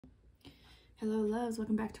Hello loves,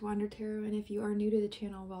 welcome back to Wander Tarot, and if you are new to the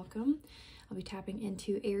channel, welcome. I'll be tapping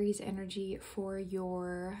into Aries energy for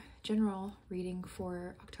your general reading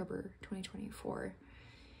for October 2024.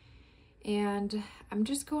 And I'm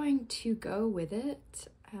just going to go with it.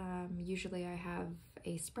 Usually I have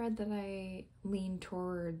a spread that I lean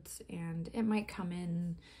towards, and it might come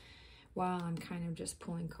in while I'm kind of just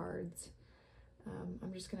pulling cards.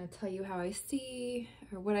 I'm just going to tell you how I see,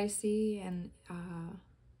 or what I see, and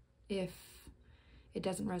if it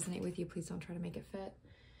doesn't resonate with you, please don't try to make it fit.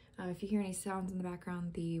 If you hear any sounds in the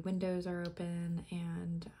background, the windows are open,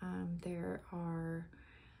 and there are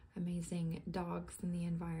amazing dogs in the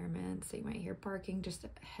environment, so you might hear barking. Just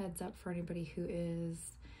a heads up for anybody who is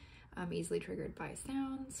easily triggered by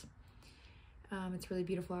sounds. It's really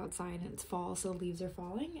beautiful outside, and it's fall, so leaves are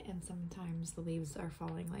falling, and sometimes the leaves are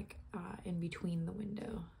falling like in between the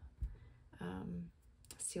window.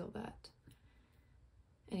 Seal that.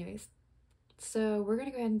 Anyways, so we're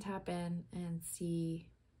gonna go ahead and tap in and see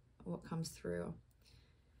what comes through.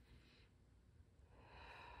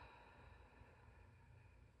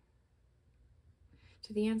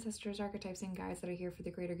 To the ancestors, archetypes, and guides that are here for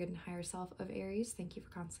the greater good and higher self of Aries, thank you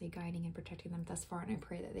for constantly guiding and protecting them thus far, and I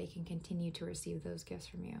pray that they can continue to receive those gifts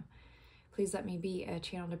from you. Please let me be a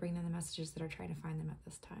channel to bring them the messages that are trying to find them at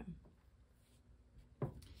this time.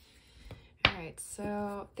 All right,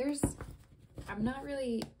 so I'm not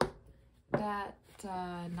really that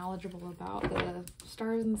knowledgeable about the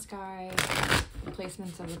stars in the sky, the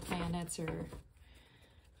placements of the planets, or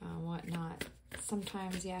whatnot.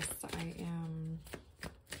 Sometimes, yes, I am.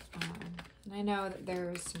 And I know that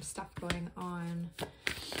there's some stuff going on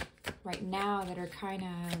right now that are kind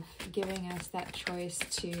of giving us that choice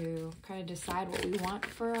to kind of decide what we want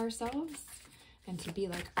for ourselves, and to be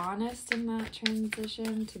like honest in that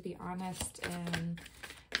transition, to be honest in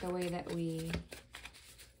the way that we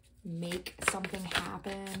make something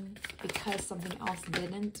happen because something else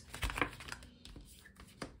didn't.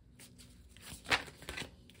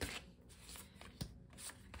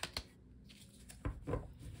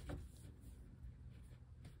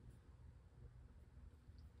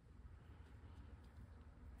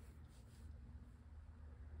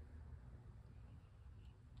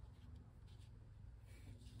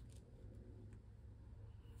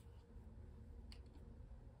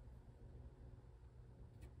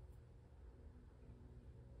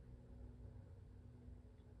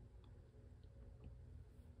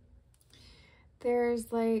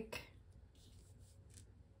 There's like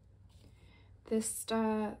this,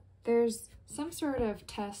 there's some sort of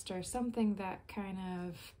test or something that kind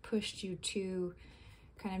of pushed you to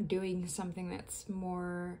kind of doing something that's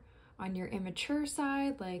more on your immature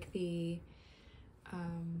side, like the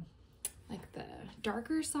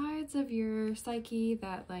darker sides of your psyche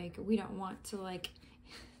that like we don't want to like,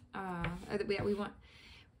 that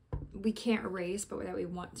we can't erase, but that we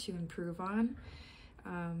want to improve on.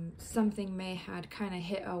 Something may had kind of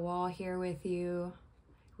hit a wall here with you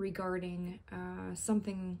regarding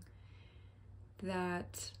something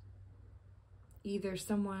that either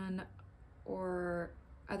someone or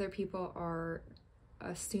other people are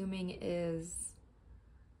assuming is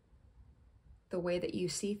the way that you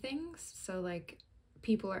see things. So like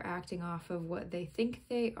people are acting off of what they think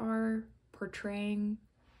they are portraying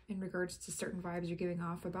in regards to certain vibes you're giving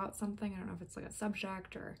off about something. I don't know if it's like a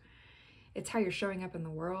subject or it's how you're showing up in the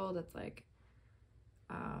world. It's like,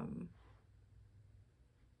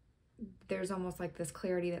 there's almost like this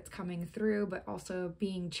clarity that's coming through, but also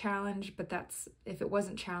being challenged. But that's, if it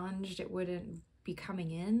wasn't challenged, it wouldn't be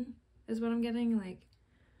coming in, is what I'm getting. Like,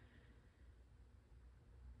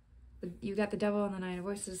 you got the Devil and the Nine of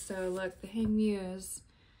Voices. So look, the Hanged Muse,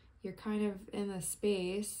 you're kind of in a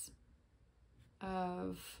space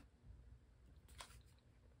of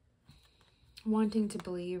wanting to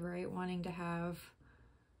believe, right? Wanting to have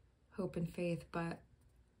hope and faith, but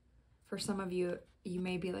for some of you, you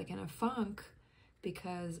may be like in a funk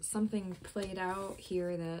because something played out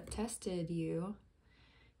here that tested you.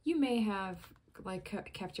 You may have like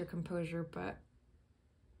kept your composure, but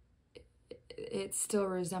it still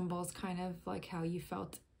resembles kind of like how you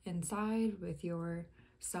felt inside with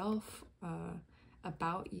yourself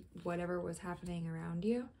about whatever was happening around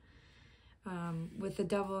you. With the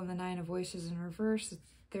Devil and the Nine of Voices in reverse,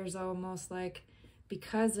 there's almost like,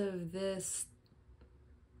 because of this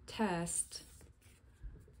test,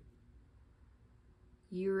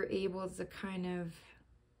 you're able to kind of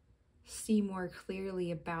see more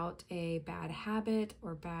clearly about a bad habit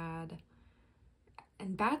or bad,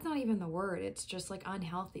 and bad's not even the word, it's just like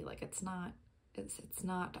unhealthy, like it's not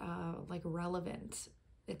like relevant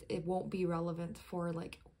it won't be relevant for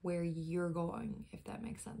like where you're going, if that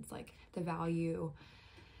makes sense. Like the value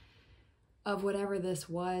of whatever this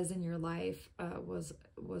was in your life was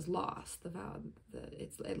lost.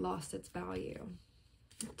 It lost its value.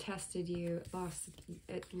 It tested you.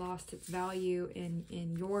 It lost its value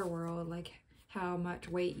in your world, like how much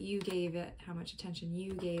weight you gave it, how much attention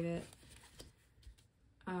you gave it.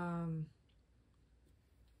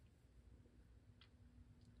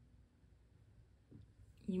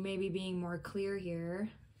 You may be being more clear here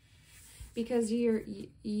because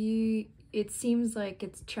it seems like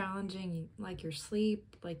it's challenging, like your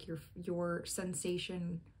sleep, like your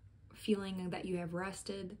sensation, feeling that you have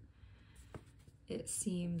rested. It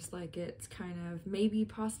seems like it's kind of maybe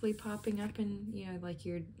possibly popping up in, you know, like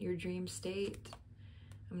your dream state.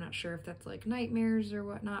 I'm not sure if that's like nightmares or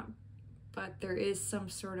whatnot, but there is some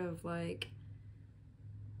sort of like,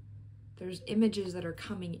 there's images that are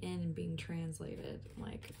coming in and being translated.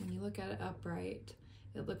 Like when you look at it upright,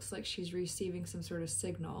 it looks like she's receiving some sort of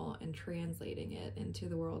signal and translating it into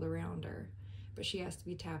the world around her. But she has to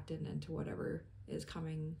be tapped into whatever is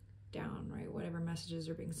coming down, right? Whatever messages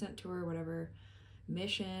are being sent to her, whatever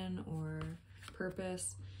mission or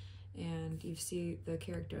purpose. And you see the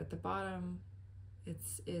character at the bottom.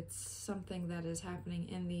 It's something that is happening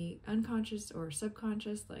in the unconscious or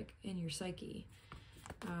subconscious, like in your psyche.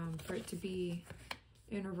 For it to be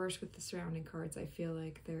in reverse with the surrounding cards, I feel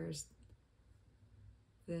like there's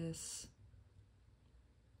this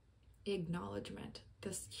acknowledgement,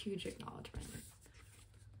 this huge acknowledgement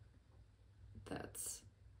that's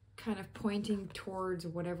kind of pointing towards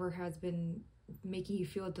whatever has been making you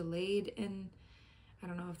feel delayed in, I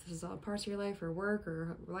don't know if this is all parts of your life or work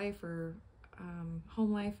or life or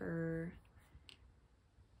home life or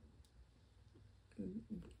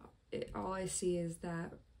all I see is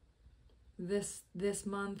that this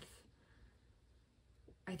month,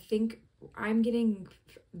 I think I'm getting,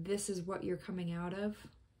 this is what you're coming out of.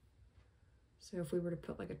 So if we were to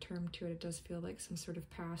put like a term to it, it does feel like some sort of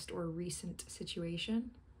past or recent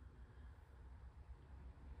situation.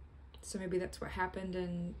 So maybe that's what happened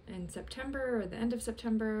in September or the end of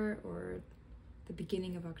September or the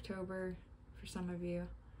beginning of October for some of you.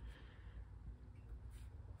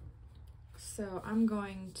 So I'm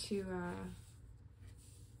going to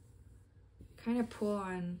kind of pull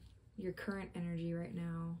on your current energy right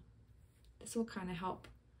now. This will kind of help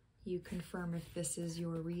you confirm if this is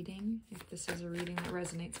your reading, if this is a reading that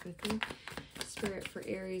resonates with you. Spirit for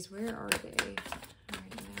Aries, where are they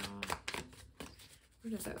right now?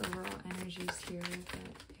 What are the overall energies here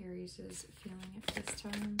that Aries is feeling at this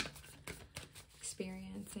time?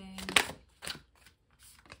 Experiencing.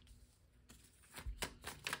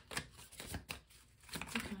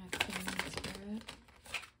 What kind of thing, Spirit?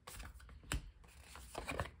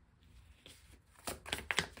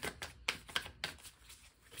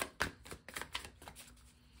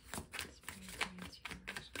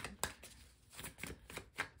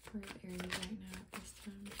 Where is Aries right now at this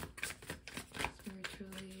time?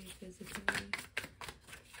 Spiritually, physically.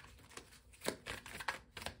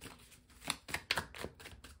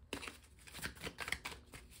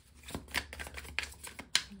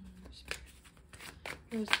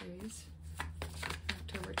 Where's Aries?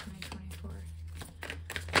 October 2024.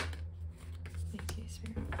 Thank you,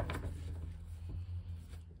 Spirit.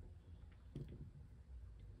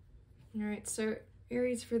 Alright, so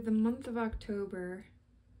Aries, for the month of October,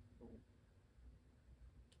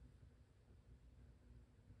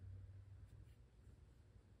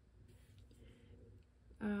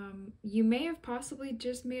 you may have possibly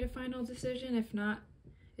just made a final decision. If not,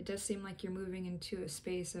 it does seem like you're moving into a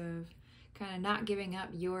space of kind of not giving up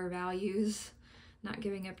your values, not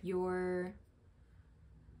giving up your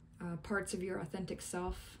parts of your authentic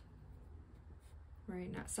self,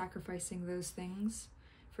 right? Not sacrificing those things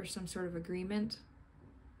for some sort of agreement.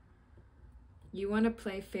 You want to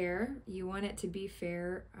play fair. You want it to be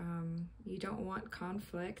fair. You don't want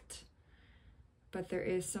conflict. But there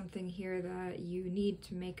is something here that you need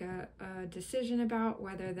to make a decision about,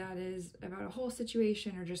 whether that is about a whole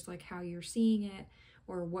situation or just like how you're seeing it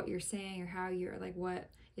or what you're saying or how you're like, what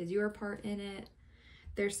is your part in it.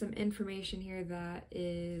 There's some information here that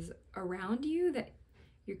is around you that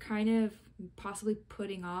you're kind of possibly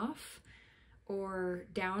putting off or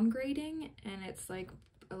downgrading, and it's like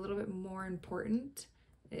a little bit more important.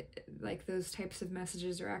 Like those types of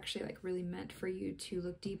messages are actually like really meant for you to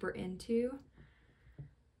look deeper into.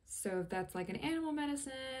 So if that's like an animal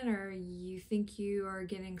medicine or you think you are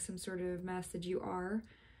getting some sort of message, you are.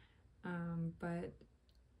 But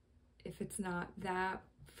if it's not that,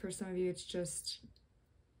 for some of you, it's just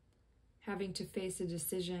having to face a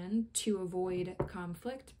decision to avoid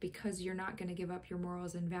conflict because you're not going to give up your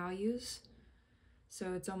morals and values.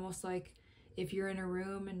 So it's almost like if you're in a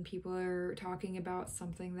room and people are talking about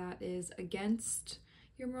something that is against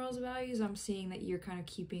your morals and values, I'm seeing that you're kind of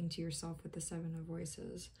keeping to yourself with the Seven of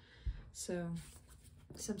Voices. So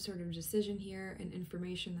some sort of decision here and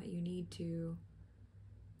information that you need to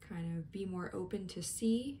kind of be more open to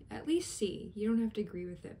see, at least see. You don't have to agree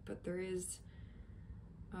with it, but there is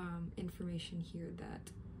information here that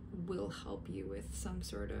will help you with some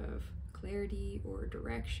sort of clarity or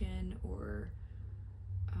direction or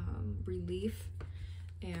relief.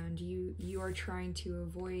 And you are trying to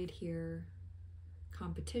avoid here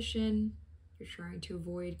competition. You're trying to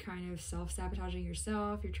avoid kind of self-sabotaging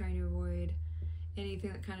yourself. You're trying to avoid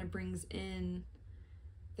anything that kind of brings in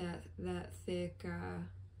that thick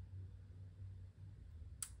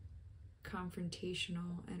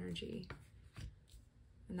confrontational energy.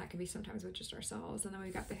 And that can be sometimes with just ourselves. And then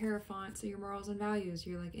we've got the Hierophant, so your morals and values,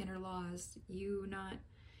 your like inner laws, you not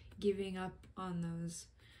giving up on those.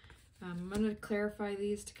 I'm going to clarify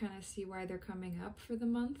these to kind of see why they're coming up for the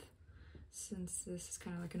month, since this is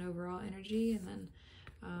kind of like an overall energy. And then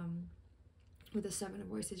with the Seven of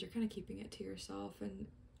Voices, you're kind of keeping it to yourself. And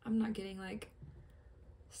I'm not getting like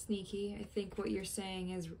sneaky. I think what you're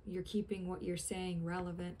saying is you're keeping what you're saying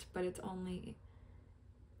relevant, but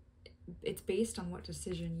it's based on what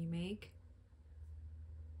decision you make.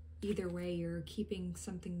 Either way, you're keeping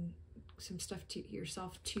some stuff to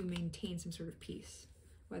yourself to maintain some sort of peace,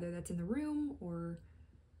 whether that's in the room or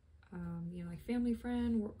like family,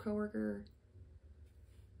 friend, work, coworker.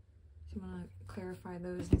 So I'm gonna clarify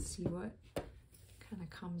those and see what kind of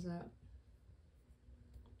comes up.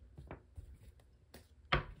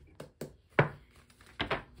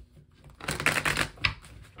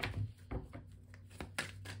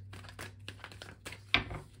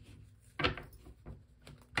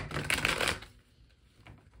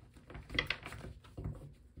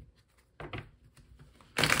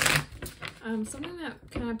 Something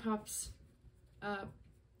that kind of pops up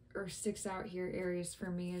or sticks out here, Aries,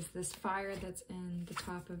 for me is this fire that's in the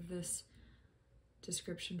top of this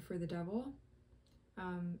description for the devil.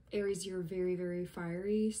 Aries, you're a very, very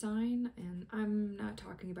fiery sign, and I'm not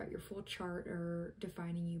talking about your full chart or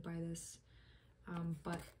defining you by this,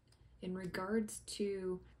 but in regards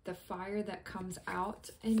to the fire that comes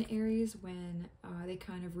out in Aries when they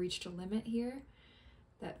kind of reached a limit here,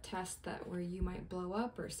 that test that where you might blow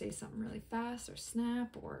up or say something really fast or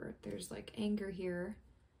snap, or there's like anger here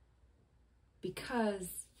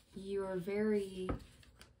because you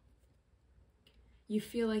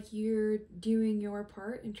feel like you're doing your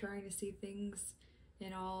part and trying to see things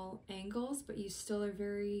in all angles, but you still are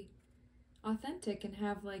very authentic and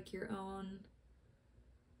have like your own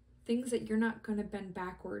things that you're not going to bend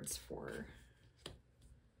backwards for.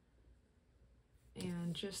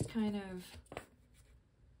 And just kind of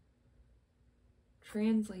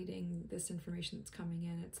translating this information that's coming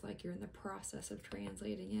in. It's like you're in the process of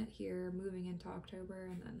translating it here, moving into October,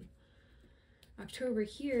 and then October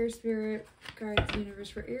here, Spirit guides the universe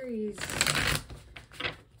for Aries.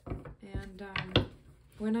 And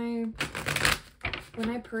when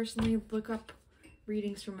I personally look up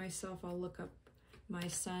readings for myself, I'll look up my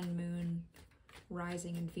Sun, Moon,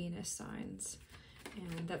 Rising, and Venus signs.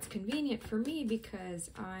 And that's convenient for me because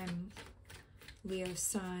I'm Leo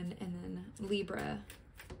Sun and then Libra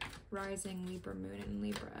Rising, Libra Moon, and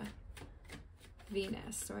Libra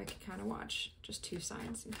Venus. So I can kind of watch just two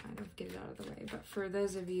signs and kind of get it out of the way. But for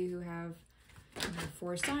those of you who have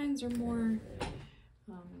 4 signs or more,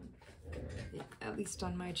 at least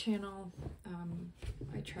on my channel,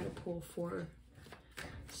 I try to pull 4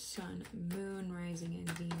 Sun, Moon, Rising, and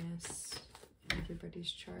Venus in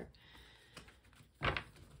everybody's chart.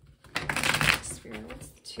 Spirit, what's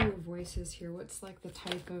the 2 of Voices here? What's like the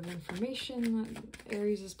type of information that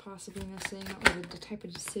Aries is possibly missing, or the type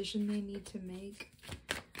of decision they need to make?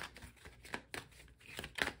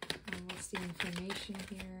 What's the information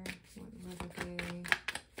here? What are they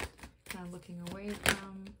kind of looking away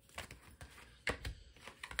from?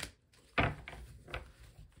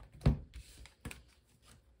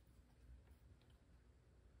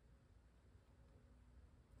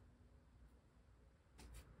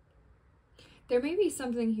 There may be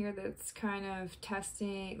something here that's kind of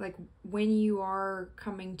testing, like when you are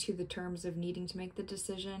coming to the terms of needing to make the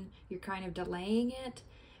decision, you're kind of delaying it,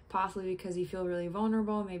 possibly because you feel really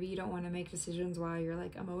vulnerable. Maybe you don't want to make decisions while you're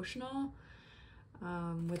like emotional.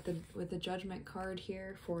 With the Judgment card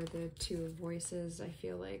here for the 2 of Voices, I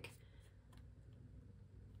feel like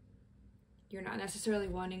you're not necessarily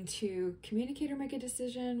wanting to communicate or make a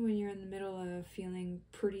decision when you're in the middle of feeling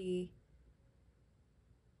pretty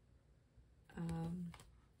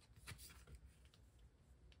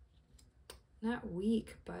not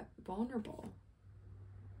weak, but vulnerable.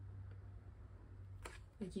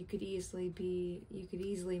 Like you could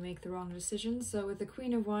easily make the wrong decision. So with the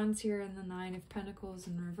Queen of Wands here and the Nine of Pentacles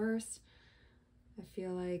in reverse, I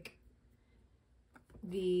feel like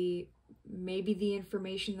maybe the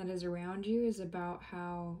information that is around you is about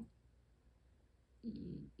how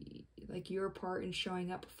like your part in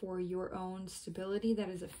showing up for your own stability that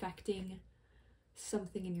is affecting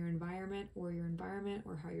something in your environment or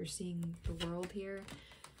how you're seeing the world here.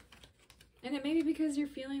 And it may be because you're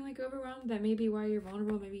feeling like overwhelmed. That may be why you're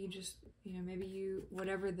vulnerable. Maybe you just,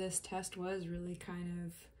 whatever this test was really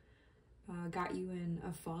kind of got you in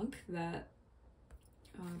a funk that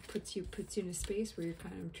puts you in a space where you're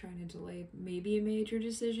kind of trying to delay maybe a major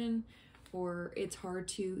decision, or it's hard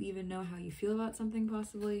to even know how you feel about something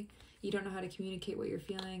possibly. You don't know how to communicate what you're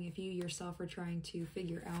feeling if you yourself are trying to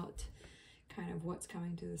figure out kind of what's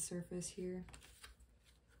coming to the surface here.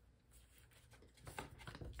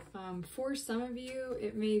 For some of you,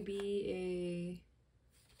 it may be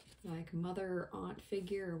a like mother or aunt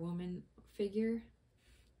figure or woman figure.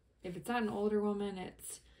 If it's not an older woman,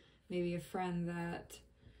 it's maybe a friend that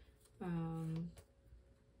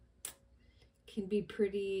can be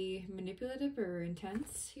pretty manipulative or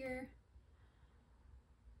intense here.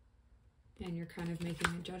 And you're kind of making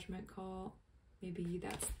a judgment call. Maybe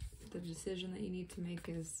that's the decision that you need to make,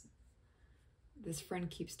 is this friend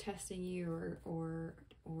keeps testing you, or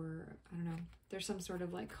I don't know, there's some sort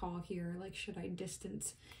of like call here, like should I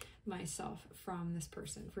distance myself from this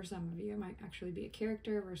person? For some of you, it might actually be a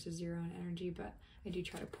character versus your own energy, but I do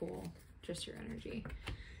try to pull just your energy.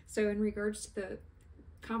 So in regards to the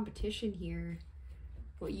competition here,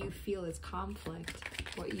 what you feel is conflict,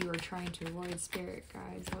 what you are trying to avoid, spirit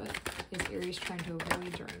guides, what is Aries trying to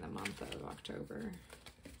avoid during the month of October?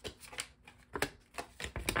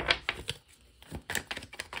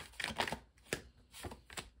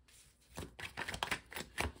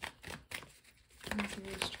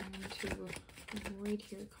 Avoid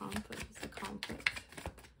here conflict. It's a conflict.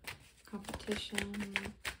 Competition.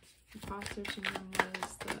 Imposter syndrome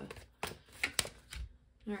was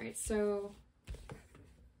the... Alright, so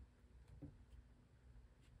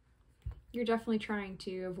you're definitely trying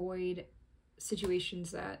to avoid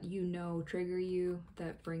situations that you know trigger you,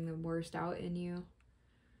 that bring the worst out in you,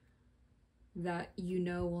 that you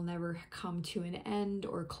know will never come to an end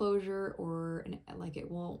or closure, or like it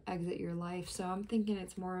won't exit your life. So I'm thinking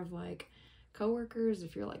it's more of like coworkers,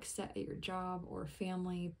 if you're like set at your job, or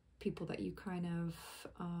family, people that you kind of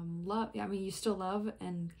love. I mean, you still love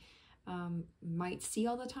and might see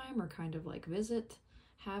all the time, or kind of like visit.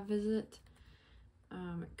 It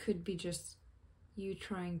could be just you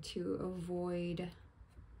trying to avoid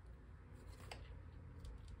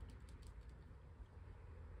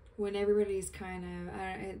when everybody's kind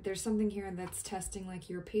of, there's something here that's testing like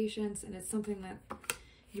your patience, and it's something that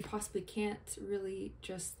you possibly can't really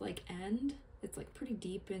just like end. It's like pretty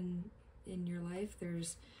deep in your life.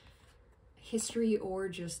 There's history or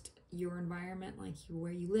just your environment, like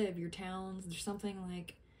where you live, your towns. There's something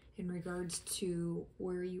like in regards to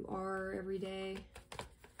where you are every day.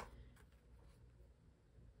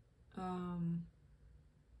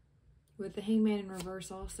 With the Hangman in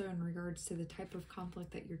reverse also, in regards to the type of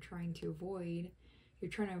conflict that you're trying to avoid,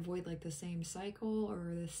 you're trying to avoid like the same cycle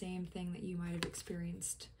or the same thing that you might have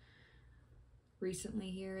experienced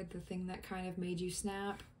recently here, the thing that kind of made you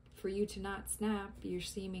snap. For you to not snap, you're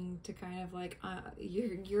seeming to kind of like,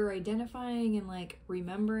 you're identifying and like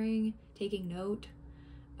remembering, taking note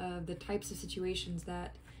of the types of situations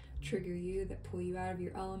that trigger you, that pull you out of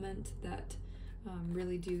your element, that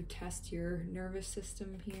really do test your nervous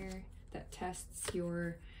system here, that tests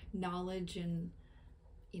your knowledge, and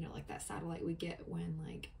like that satellite we get when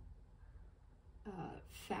like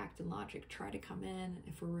fact and logic try to come in.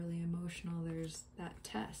 If we're really emotional, there's that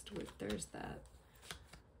test, there's that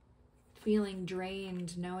feeling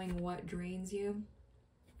drained, knowing what drains you.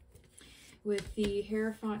 With the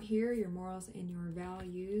Hierophant here, your morals and your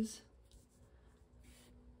values,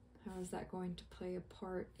 how is that going to play a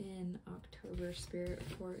part in October, spirit,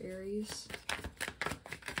 for Aries?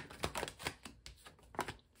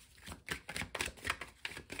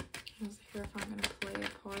 How's the Hierophant going to play a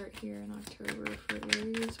part here in October for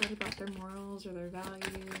Aries? What about their morals or their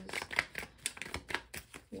values?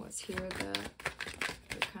 What's here that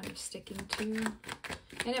they're kind of sticking to?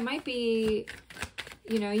 And it might be,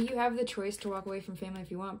 you have the choice to walk away from family if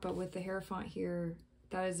you want, but with the Hierophant here,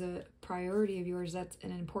 that is a priority of yours. That's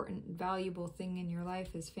an important, valuable thing in your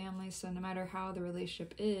life, is family. So no matter how the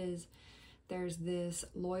relationship is, there's this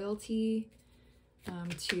loyalty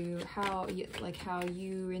to how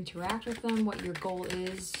you interact with them, what your goal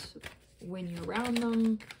is when you're around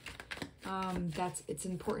them. It's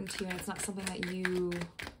important to you, and it's not something that you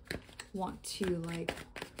want to like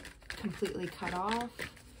completely cut off.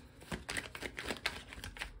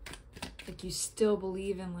 Like, you still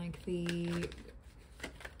believe in like the,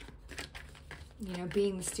 you know,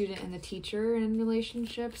 being the student and the teacher in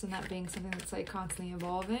relationships, and that being something that's like constantly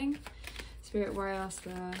evolving. Spirit, why else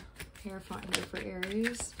the Hierophant here for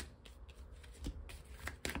Aries?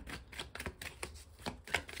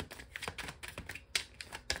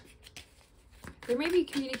 There may be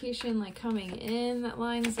communication like coming in that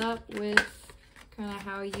lines up with kind of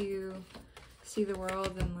how you see the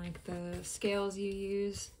world and like the scales you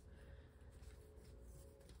use.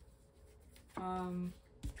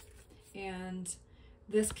 And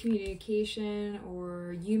this communication,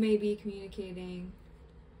 or you may be communicating,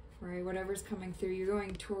 right? Whatever's coming through, you're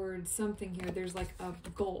going towards something here. There's like a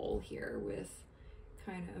goal here with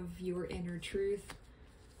kind of your inner truth.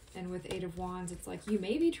 And with Eight of Wands, it's like you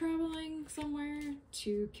may be traveling somewhere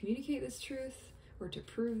to communicate this truth, or to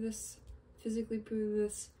prove this, physically prove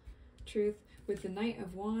this truth. With the Knight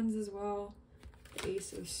of Wands as well, the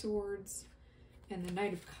Ace of Swords, and the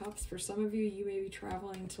Knight of Cups. For some of you, you may be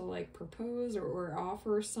traveling to like propose or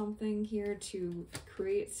offer something here to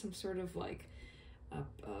create some sort of like a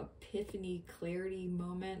epiphany, clarity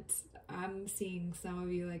moment. I'm seeing some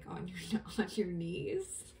of you like on your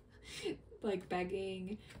knees, like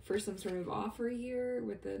begging for some sort of offer here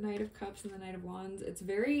with the Knight of Cups and the Knight of Wands.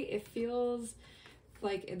 It feels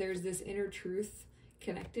like there's this inner truth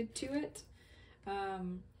connected to it.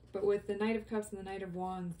 But with the Knight of Cups and the Knight of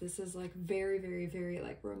Wands, this is like very, very, very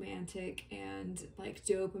like romantic and like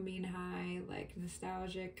dopamine high, like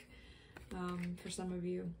nostalgic. For some of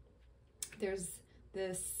you, there's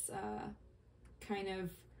this kind of,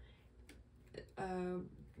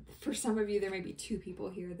 for some of you, there may be two people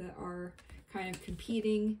here that are kind of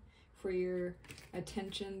competing for your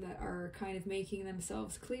attention, that are kind of making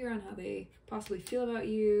themselves clear on how they possibly feel about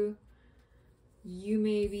you. You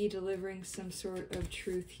may be delivering some sort of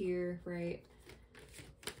truth here, right?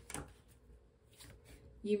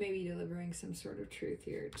 You may be delivering some sort of truth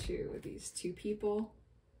here too with these two people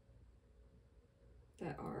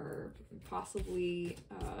that are possibly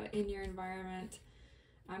in your environment.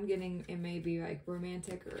 I'm getting, it may be like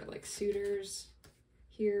romantic or like suitors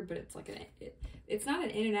here, but it's like it's not an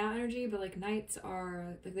in and out energy, but like knights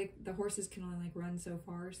are like the horses can only like run so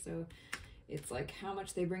far, so it's like how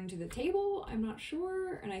much they bring to the table, I'm not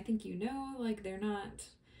sure. And I think, you know, like they're not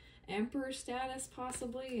emperor status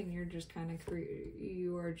possibly, and you're just kind of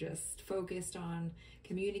you are just focused on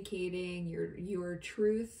communicating your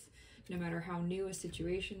truth, no matter how new a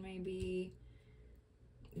situation may be,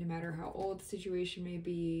 no matter how old the situation may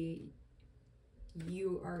be.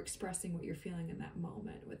 You are expressing what you're feeling in that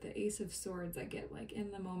moment. With the Ace of Swords, I get like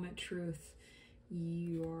in the moment truth.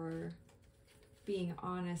 You are being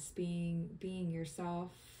honest, being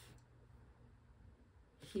yourself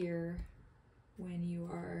here when you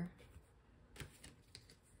are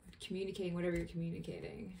communicating whatever you're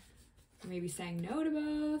communicating. Maybe saying no to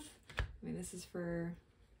both. I mean, this is for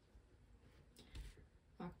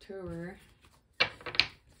October.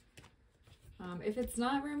 If it's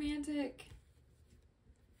not romantic,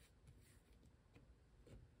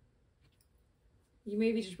 you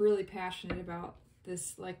may be just really passionate about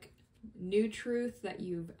this like new truth that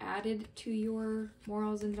you've added to your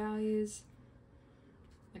morals and values.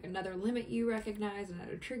 Like another limit you recognize,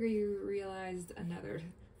 another trigger you realized, another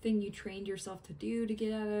thing you trained yourself to do to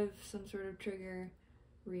get out of some sort of trigger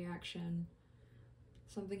reaction.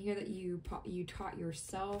 Something here that you taught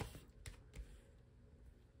yourself.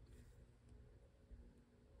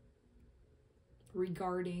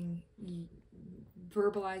 Regarding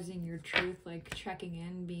verbalizing your truth, like checking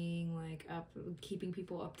in, being like up, keeping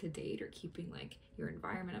people up to date, or keeping like your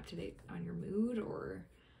environment up to date on your mood or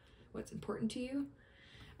what's important to you.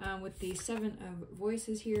 With the Seven of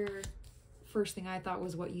Voices here, first thing I thought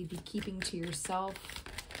was what you'd be keeping to yourself,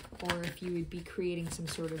 or if you would be creating some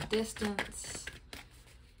sort of distance.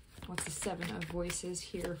 What's the Seven of Voices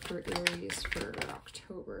here for Aries for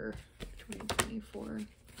October 2024?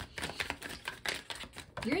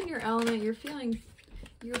 You're in your element. You're feeling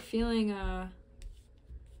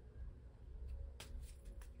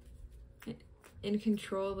in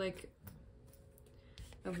control, like,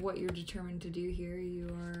 of what you're determined to do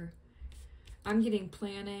here. I'm getting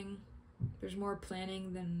planning. There's more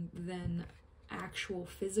planning than actual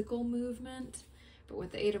physical movement. But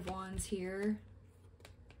with the Eight of Wands here,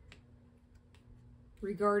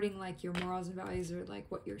 regarding like your morals and values, or like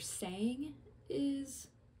what you're saying is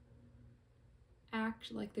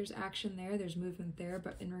there's action there, there's movement there,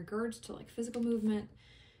 but in regards to like physical movement,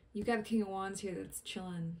 you've got the King of Wands here that's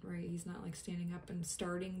chilling, right? He's not like standing up and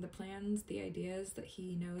starting the plans, the ideas that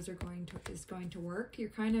he knows is going to work. You're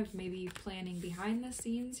kind of maybe planning behind the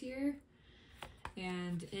scenes here.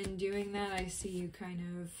 And in doing that, I see you kind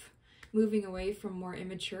of moving away from more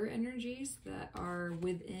immature energies that are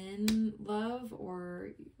within love or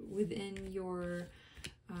within your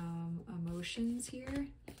emotions here.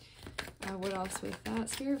 What else with that?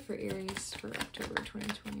 Spirit for Aries for October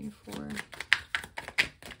 2024.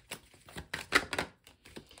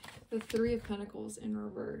 The Three of Pentacles in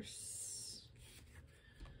reverse.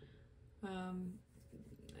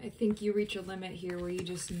 I think you reach a limit here where you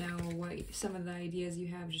just know what some of the ideas you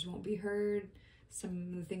have just won't be heard. Some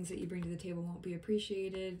of the things that you bring to the table won't be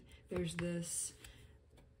appreciated. There's this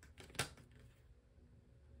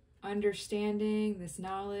understanding, this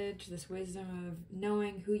knowledge, this wisdom of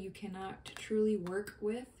knowing who you cannot truly work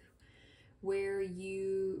with, where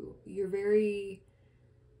you're very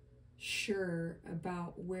sure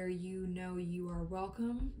about where you know you are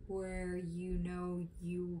welcome, where you know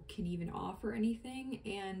you can even offer anything,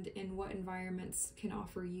 and in what environments can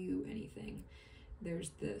offer you anything. There's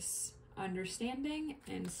this understanding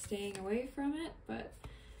and staying away from it, but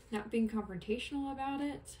not being confrontational about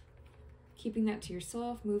it, keeping that to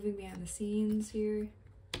yourself, moving behind the scenes here.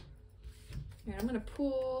 All right, I'm gonna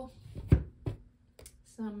pull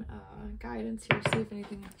some guidance here, see if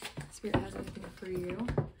anything, Spirit has anything for you.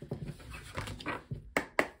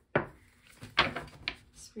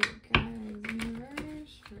 Spirit guides in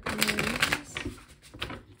reverse for Aries.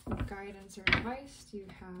 What guidance or advice do you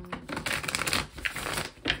have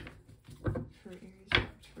for Aries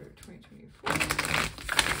for 2024?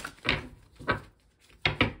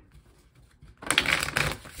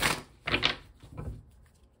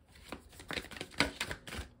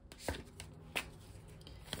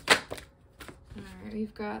 Alright,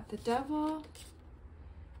 we've got the Devil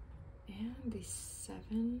and the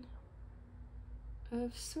Seven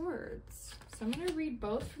of Swords. So I'm going to read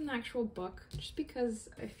both from the actual book just because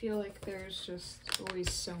I feel like there's just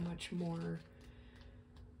always so much more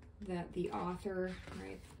that the author,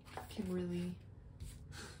 right, can really...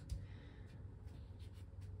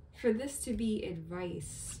 For this to be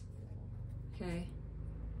advice, okay?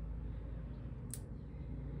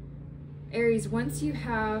 Aries, once you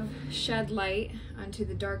have shed light onto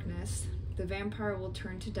the darkness, the vampire will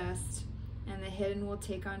turn to dust and the hidden will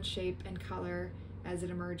take on shape and color as it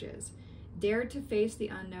emerges. Dare to face the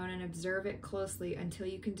unknown and observe it closely until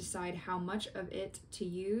you can decide how much of it to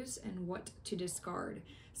use and what to discard.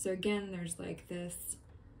 So again, there's like this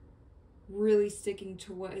really sticking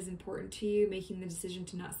to what is important to you, making the decision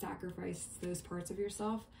to not sacrifice those parts of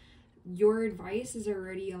yourself. Your advice is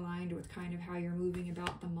already aligned with kind of how you're moving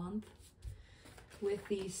about the month. With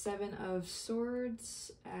the Seven of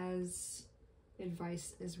Swords as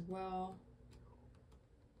advice as well.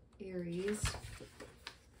 Aries,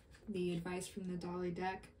 the advice from the Dali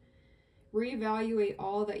deck. Reevaluate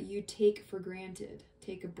all that you take for granted.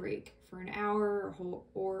 Take a break for an hour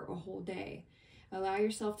or a whole day. Allow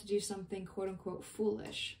yourself to do something quote-unquote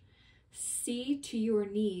foolish. See to your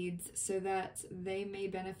needs so that they may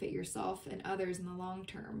benefit yourself and others in the long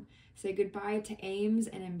term. Say goodbye to aims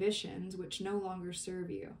and ambitions which no longer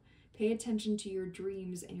serve you. Pay attention to your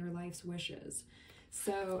dreams and your life's wishes.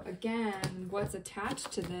 So again, what's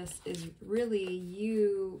attached to this is really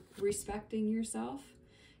you respecting yourself.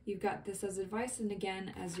 You've got this as advice and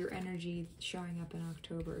again as your energy showing up in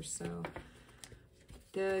October. So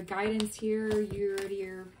the guidance here, you already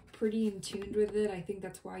are pretty in tune with it. I think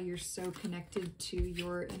that's why you're so connected to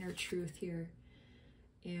your inner truth here.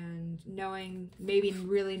 And knowing, maybe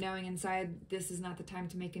really knowing inside, this is not the time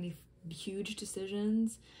to make any huge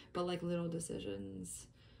decisions, but like little decisions.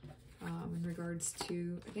 In regards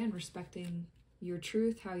to, again, respecting your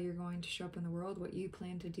truth, how you're going to show up in the world, what you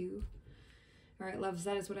plan to do. All right, loves,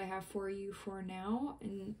 that is what I have for you for now.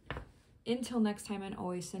 And until next time, and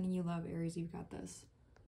always sending you love, Aries. You've got this.